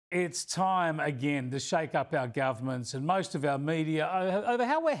It's time again to shake up our governments and most of our media over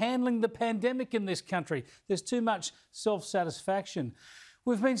how we're handling the pandemic in this country. There's too much self-satisfaction.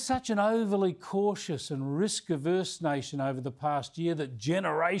 We've been such an overly cautious and risk-averse nation over the past year that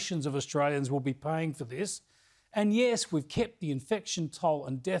generations of Australians will be paying for this. And yes, we've kept the infection toll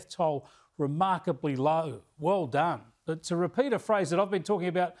and death toll remarkably low. Well done. But to repeat a phrase that I've been talking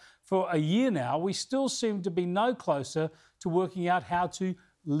about for a year now, we still seem to be no closer to working out how to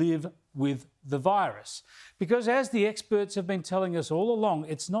live with the virus. Because as the experts have been telling us all along,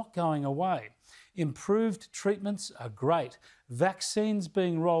 it's not going away. Improved treatments are great. Vaccines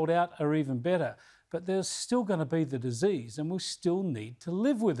being rolled out are even better. But there's still going to be the disease and we still need to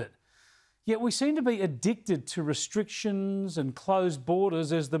live with it. Yet we seem to be addicted to restrictions and closed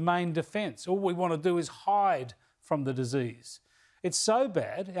borders as the main defence. All we want to do is hide from the disease. It's so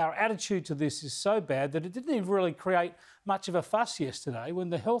bad, our attitude to this is so bad that it didn't even really create much of a fuss yesterday when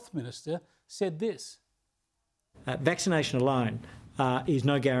the Health Minister said this. Vaccination alone is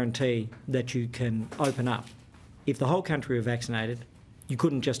no guarantee that you can open up. If the whole country were vaccinated, you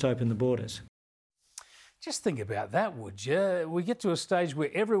couldn't just open the borders. Just think about that, would you? We get to a stage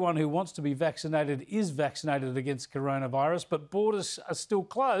where everyone who wants to be vaccinated is vaccinated against coronavirus, but borders are still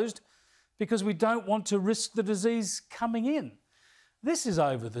closed because we don't want to risk the disease coming in. This is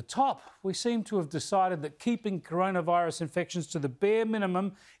over the top. We seem to have decided that keeping coronavirus infections to the bare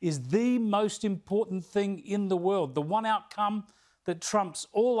minimum is the most important thing in the world, the one outcome that trumps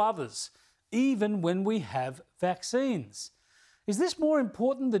all others, even when we have vaccines. Is this more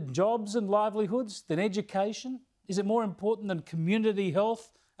important than jobs and livelihoods, than education? Is it more important than community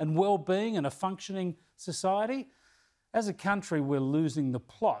health and well-being and a functioning society? As a country, we're losing the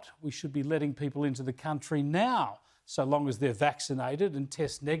plot. We should be letting people into the country now, so long as they're vaccinated and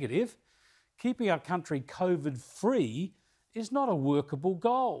test negative. Keeping our country COVID-free is not a workable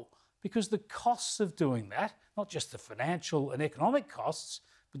goal because the costs of doing that, not just the financial and economic costs,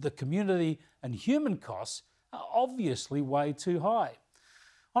 but the community and human costs, are obviously way too high.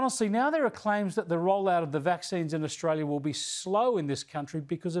 Honestly, now there are claims that the rollout of the vaccines in Australia will be slow in this country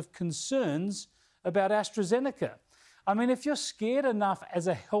because of concerns about AstraZeneca. I mean, if you're scared enough as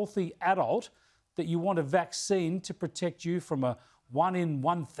a healthy adult that you want a vaccine to protect you from a 1 in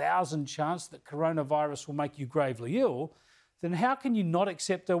 1,000 chance that coronavirus will make you gravely ill, then how can you not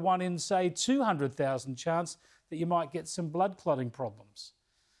accept a 1 in, say, 200,000 chance that you might get some blood clotting problems?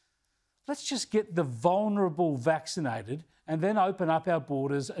 Let's just get the vulnerable vaccinated and then open up our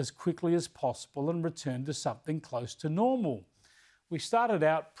borders as quickly as possible and return to something close to normal. We started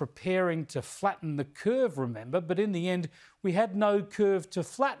out preparing to flatten the curve, remember, but in the end, we had no curve to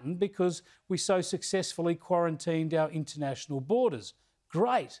flatten because we so successfully quarantined our international borders.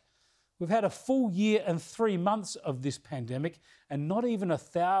 Great. We've had a full year and 3 months of this pandemic, and not even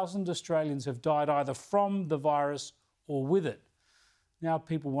 1,000 Australians have died either from the virus or with it. Now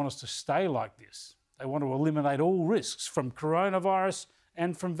people want us to stay like this. They want to eliminate all risks from coronavirus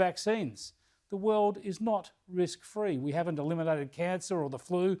and from vaccines. The world is not risk-free. We haven't eliminated cancer or the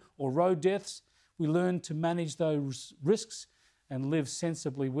flu or road deaths. We learned to manage those risks and live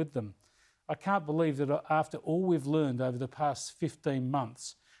sensibly with them. I can't believe that after all we've learned over the past 15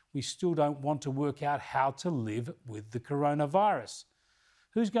 months, we still don't want to work out how to live with the coronavirus.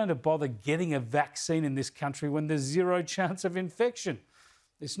 Who's going to bother getting a vaccine in this country when there's zero chance of infection?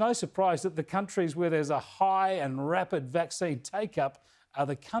 It's no surprise that the countries where there's a high and rapid vaccine take-up are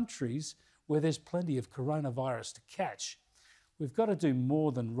the countries where there's plenty of coronavirus to catch. We've got to do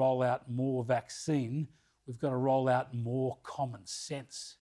more than roll out more vaccine. We've got to roll out more common sense.